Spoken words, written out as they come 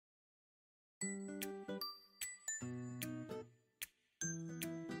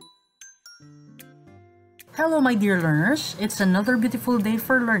Hello my dear learners, it's another beautiful day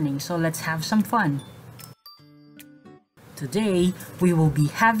for learning, so let's have some fun. Today, we will be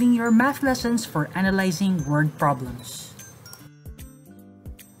having your math lessons for analyzing word problems.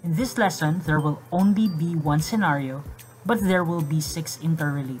 In this lesson, there will only be one scenario, but there will be 6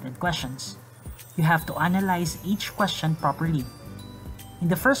 interrelated questions. You have to analyze each question properly. In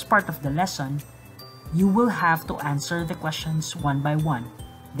the first part of the lesson, you will have to answer the questions one by one.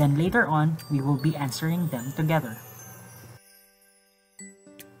 Then later on, we will be answering them together.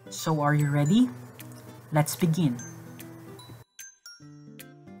 So are you ready? Let's begin.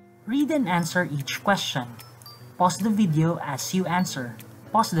 Read and answer each question. Pause the video as you answer.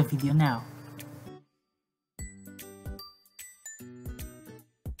 Pause the video now.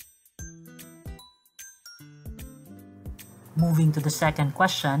 Moving to the second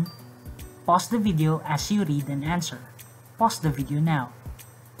question, pause the video as you read and answer. Pause the video now.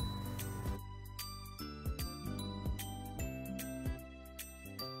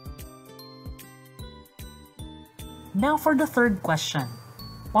 Now for the third question.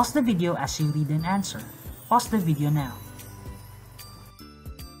 Pause the video as you read and answer. Pause the video now.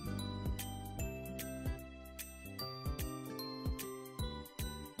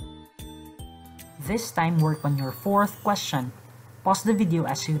 This time work on your fourth question. Pause the video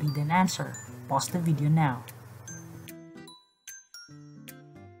as you read and answer. Pause the video now.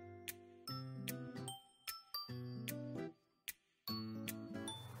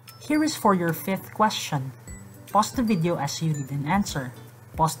 Here is for your fifth question. Pause the video as you read and answer.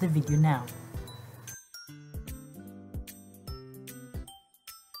 Pause the video now.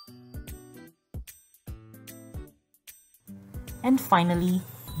 And finally,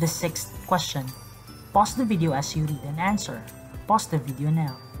 the sixth question. Pause the video as you read and answer. Pause the video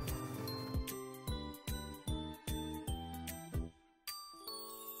now.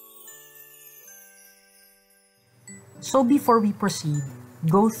 So before we proceed,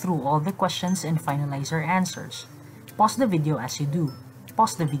 go through all the questions and finalize our answers. Pause the video as you do.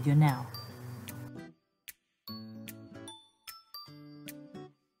 Pause the video now.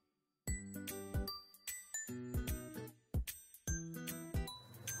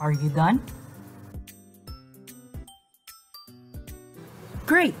 Are you done?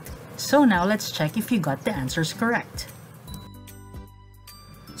 Great! So now let's check if you got the answers correct.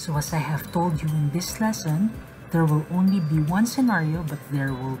 So as I have told you in this lesson, there will only be one scenario, but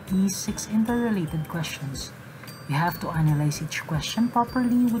there will be 6 interrelated questions. You have to analyze each question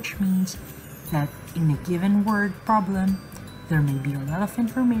properly, which means that in a given word problem, there may be a lot of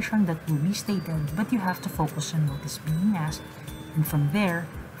information that will be stated, but you have to focus on what is being asked, and from there,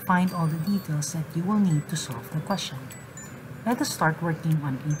 find all the details that you will need to solve the question. Let us start working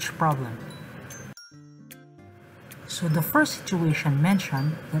on each problem. So the first situation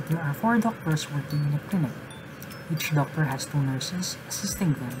mentioned that there are 4 doctors working in a clinic. Each doctor has 2 nurses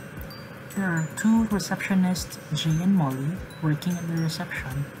assisting them. There are 2 receptionists, Jay and Molly, working at the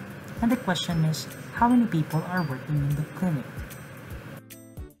reception, and the question is, how many people are working in the clinic?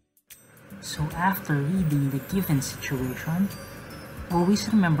 So after reading the given situation, always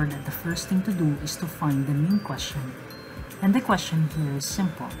remember that the first thing to do is to find the main question. And the question here is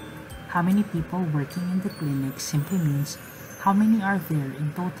simple. How many people working in the clinic simply means how many are there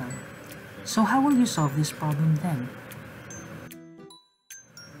in total. So how will you solve this problem then?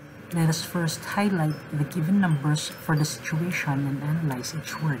 Let us first highlight the given numbers for the situation and analyze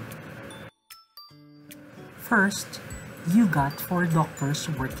each word. First, you got 4 doctors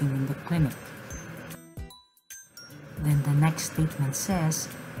working in the clinic. Then the next statement says,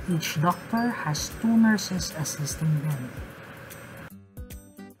 each doctor has 2 nurses assisting them.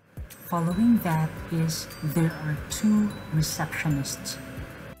 Following that is, there are 2 receptionists.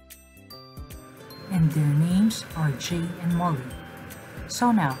 And their names are Jay and Molly.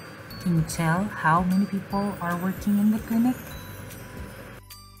 So now, can you tell how many people are working in the clinic?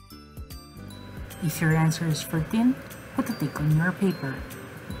 If your answer is 14, put a tick on your paper.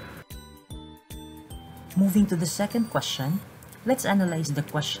 Moving to the second question, let's analyze the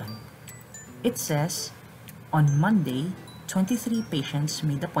question. It says, on Monday, 23 patients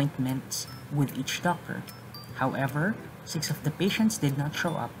made appointments with each doctor. However, 6 of the patients did not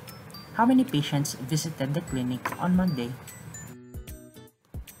show up. How many patients visited the clinic on Monday?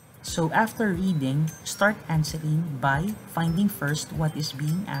 So after reading, start answering by finding first what is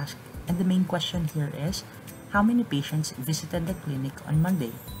being asked, and the main question here is, how many patients visited the clinic on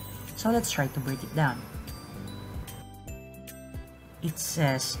Monday? So let's try to break it down. It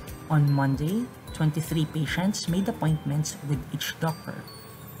says, on Monday, 23 patients made appointments with each doctor.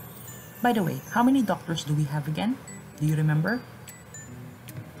 By the way, how many doctors do we have again? Do you remember?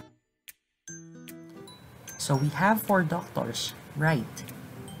 So we have 4 doctors, right?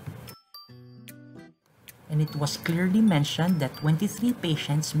 And it was clearly mentioned that 23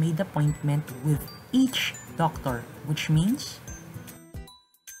 patients made appointment with each doctor, which means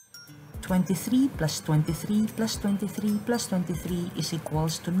 23 plus 23 plus 23 plus 23 is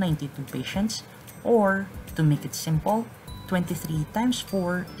equals to 92 patients, or to make it simple, 23 times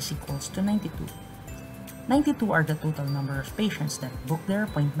 4 is equals to 92. 92 are the total number of patients that booked their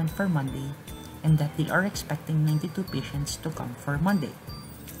appointment for Monday, and that they are expecting 92 patients to come for Monday.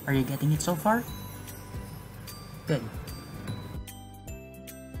 Are you getting it so far? Good.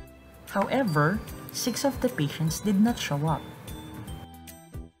 However, 6 of the patients did not show up.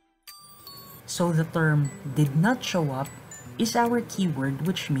 So the term did not show up is our keyword,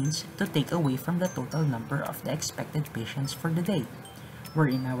 which means to take away from the total number of the expected patients for the day,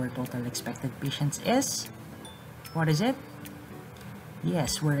 wherein our total expected patients is, what is it?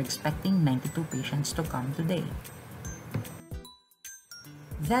 Yes, we're expecting 92 patients to come today.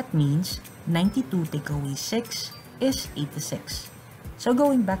 That means 92 take away 6 is 86. So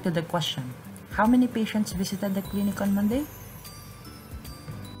going back to the question, how many patients visited the clinic on Monday?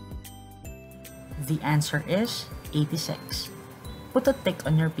 The answer is 86. Put a tick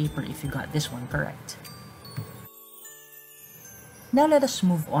on your paper if you got this one correct. Now let us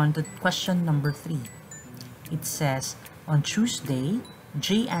move on to question number 3. It says, on Tuesday,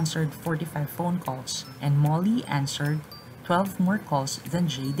 Jay answered 45 phone calls and Molly answered 12 more calls than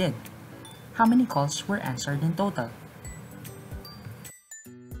Jay did. How many calls were answered in total?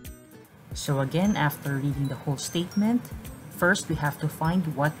 So again, after reading the whole statement, first we have to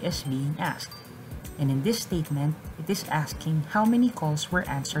find what is being asked. And in this statement, it is asking how many calls were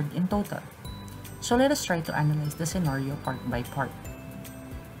answered in total. So let us try to analyze the scenario part by part.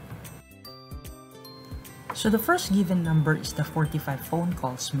 So the first given number is the 45 phone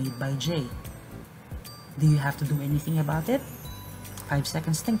calls made by Jay. Do you have to do anything about it? 5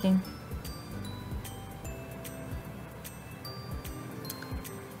 seconds thinking.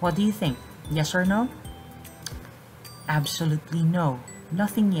 What do you think? Yes or no? Absolutely no.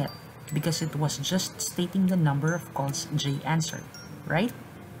 Nothing yet, because it was just stating the number of calls Jay answered, right?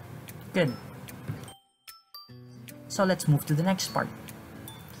 Good. So let's move to the next part.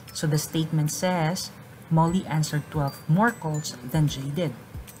 So the statement says, Molly answered 12 more calls than Jay did,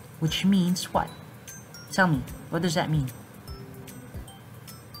 which means what? Tell me, what does that mean?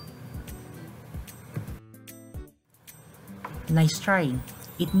 Nice try.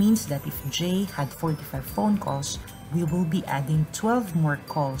 It means that if Jay had 45 phone calls, we will be adding 12 more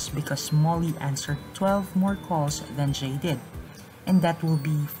calls because Molly answered 12 more calls than Jay did. And that will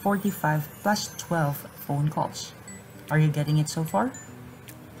be 45 plus 12 phone calls. Are you getting it so far?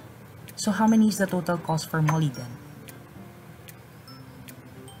 So how many is the total calls for Molly then?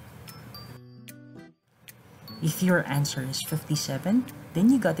 If your answer is 57,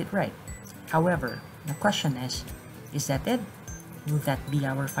 then you got it right. However, the question is that it? Will that be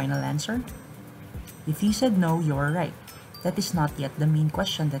our final answer? If you said no, you are right. That is not yet the main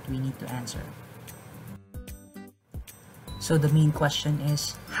question that we need to answer. So the main question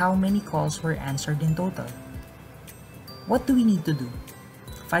is, how many calls were answered in total? What do we need to do?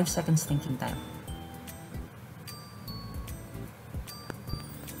 5 seconds thinking time.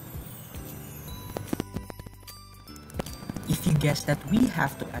 If you guess that we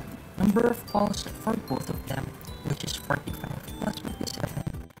have to add the number of calls for both of them, which is 45 plus 57,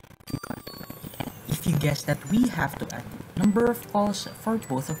 you got it right again. If you guess that we have to add the number of calls for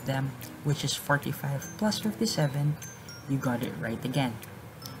both of them, which is 45 plus 57, you got it right again.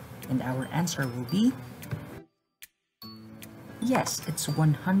 And our answer will be, yes, it's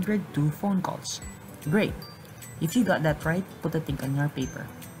 102 phone calls. Great. If you got that right, put a tick on your paper.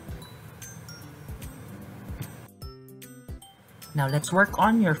 Now let's work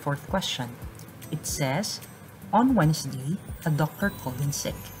on your fourth question. It says, on Wednesday, a doctor called in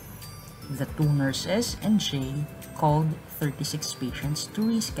sick. The 2 nurses and Jay called 36 patients to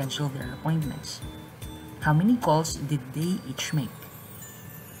reschedule their appointments. How many calls did they each make?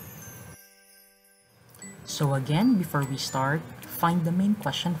 So again, before we start, find the main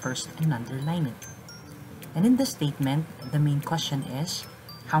question first and underline it. And in the statement, the main question is,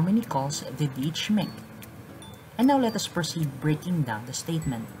 how many calls did they each make? And now let us proceed breaking down the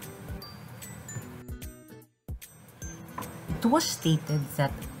statement. It was stated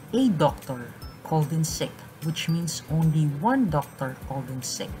that a doctor called in sick, which means only one doctor called in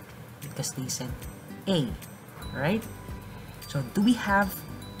sick, because they said A, right? So do we have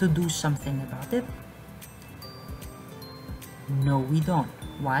to do something about it? No, we don't.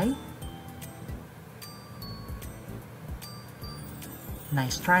 Why?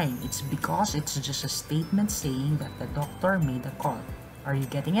 Nice trying. It's because it's just a statement saying that the doctor made a call. Are you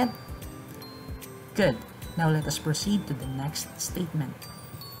getting it? Good. Now let us proceed to the next statement.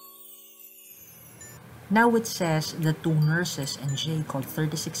 Now it says the two nurses and Jay called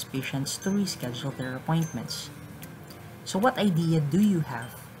 36 patients to reschedule their appointments. So what idea do you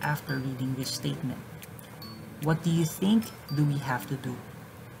have after reading this statement? What do you think do we have to do?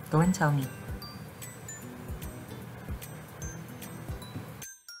 Go and tell me.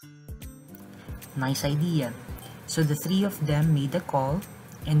 Nice idea. So the three of them made a call,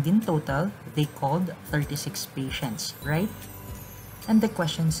 and in total, they called 36 patients, right? And the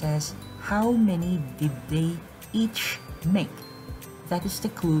question says, how many did they each make? That is the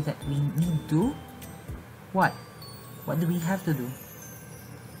clue that we need to... What? What do we have to do?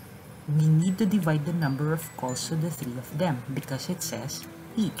 We need to divide the number of calls to the three of them because it says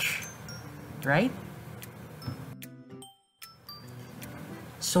each, right?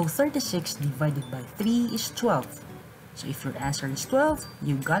 So 36 divided by 3 is 12. So if your answer is 12,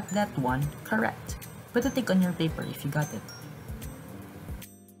 you got that one correct. Put a tick on your paper if you got it.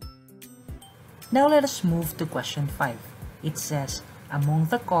 Now let us move to question 5. It says, among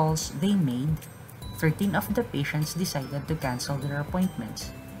the calls they made, 13 of the patients decided to cancel their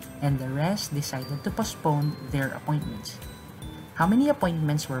appointments, and the rest decided to postpone their appointments. How many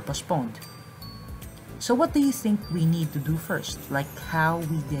appointments were postponed? So what do you think we need to do first, like how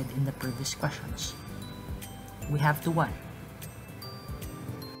we did in the previous questions? We have to what?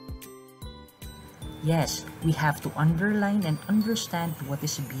 Yes, we have to underline and understand what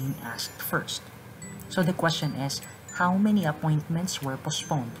is being asked first. So the question is, how many appointments were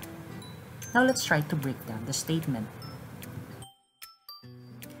postponed? Now let's try to break down the statement.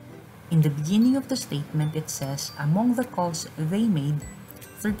 In the beginning of the statement, it says, among the calls they made,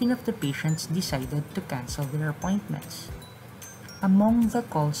 13 of the patients decided to cancel their appointments. Among the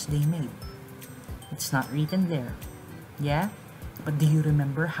calls they made. It's not written there. Yeah? But do you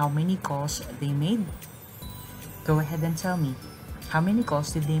remember how many calls they made? Go ahead and tell me. How many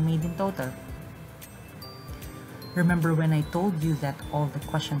calls did they made in total? Remember when I told you that all the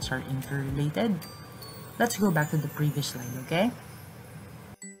questions are interrelated? Let's go back to the previous slide, okay?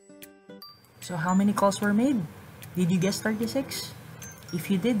 So how many calls were made? Did you guess 36?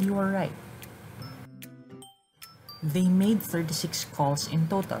 If you did, you are right. They made 36 calls in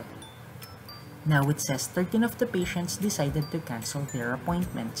total. Now it says 13 of the patients decided to cancel their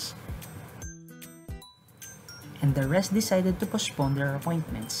appointments, and the rest decided to postpone their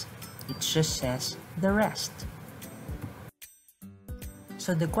appointments. It just says the rest.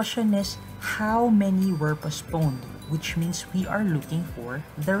 So the question is, how many were postponed? Which means we are looking for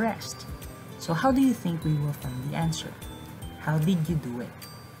the rest. So how do you think we will find the answer? How did you do it?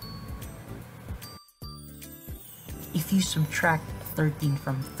 If you subtract 13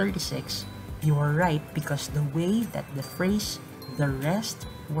 from 36, you are right because the way that the phrase the rest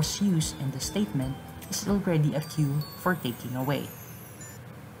was used in the statement is already a cue for taking away.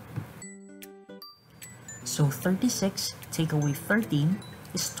 So 36 take away 13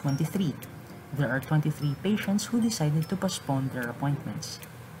 is 23. There are 23 patients who decided to postpone their appointments.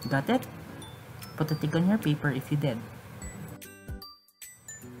 Got it? Put a tick on your paper if you did.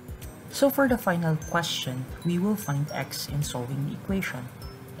 So for the final question, we will find x in solving the equation.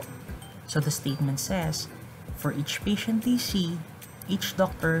 So the statement says, for each patient they see, each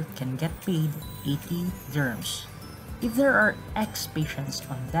doctor can get paid 80 dirhams. If there are X patients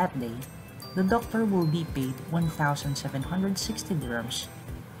on that day, the doctor will be paid 1,760 dirhams.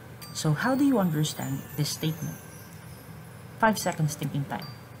 So how do you understand this statement? 5 seconds thinking time.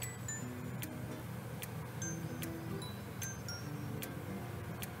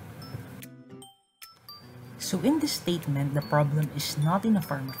 So in this statement, the problem is not in a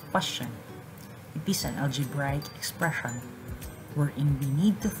form of question. It is an algebraic expression wherein we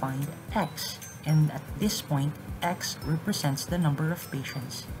need to find x, and at this point, x represents the number of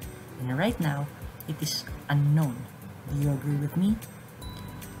patients. And right now, it is unknown. Do you agree with me?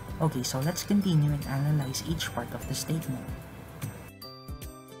 Okay, so let's continue and analyze each part of the statement.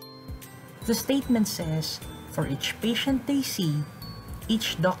 The statement says, for each patient they see,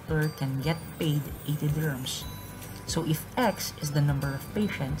 each doctor can get paid 80 dirhams. So if x is the number of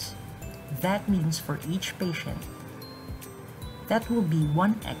patients, that means for each patient, that will be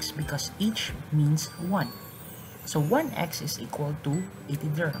 1x because each means 1. So 1x is equal to 80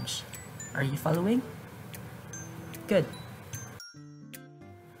 dirhams. Are you following? Good.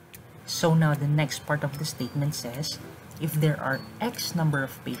 So now the next part of the statement says, if there are X number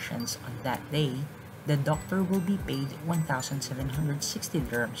of patients on that day, the doctor will be paid 1,760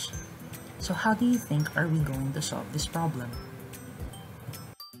 dirhams. So how do you think are we going to solve this problem?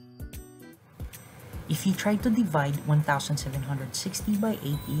 If you try to divide 1760 by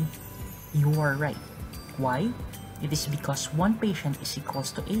 80, you are right. Why? It is because one patient is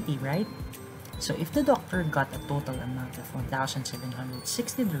equals to 80, right? So if the doctor got a total amount of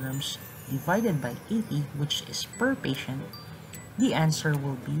 1760 dirhams divided by 80, which is per patient, the answer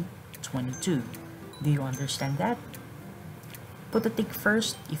will be 22. Do you understand that? Put a tick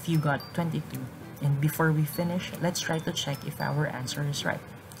first if you got 22. And before we finish, let's try to check if our answer is right.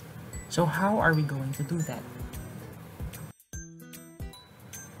 So how are we going to do that?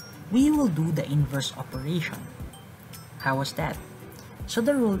 We will do the inverse operation. How was that? So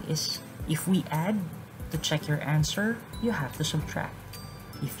the rule is, if we add, to check your answer, you have to subtract.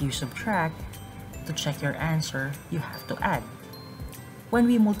 If you subtract, to check your answer, you have to add. When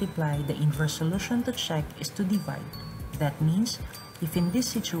we multiply, the inverse solution to check is to divide. That means, if in this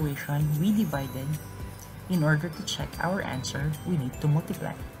situation we divided, in order to check our answer, we need to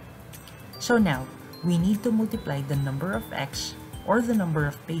multiply. So now, we need to multiply the number of X, or the number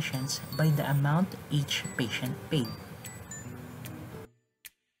of patients, by the amount each patient paid.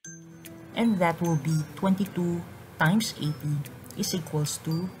 And that will be 22 times 80 is equals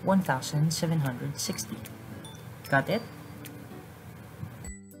to 1760. Got it?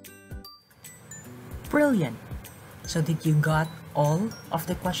 Brilliant! So did you got all of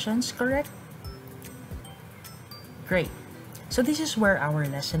the questions correct? Great! So this is where our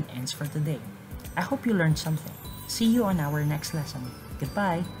lesson ends for today. I hope you learned something. See you on our next lesson.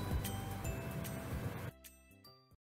 Goodbye!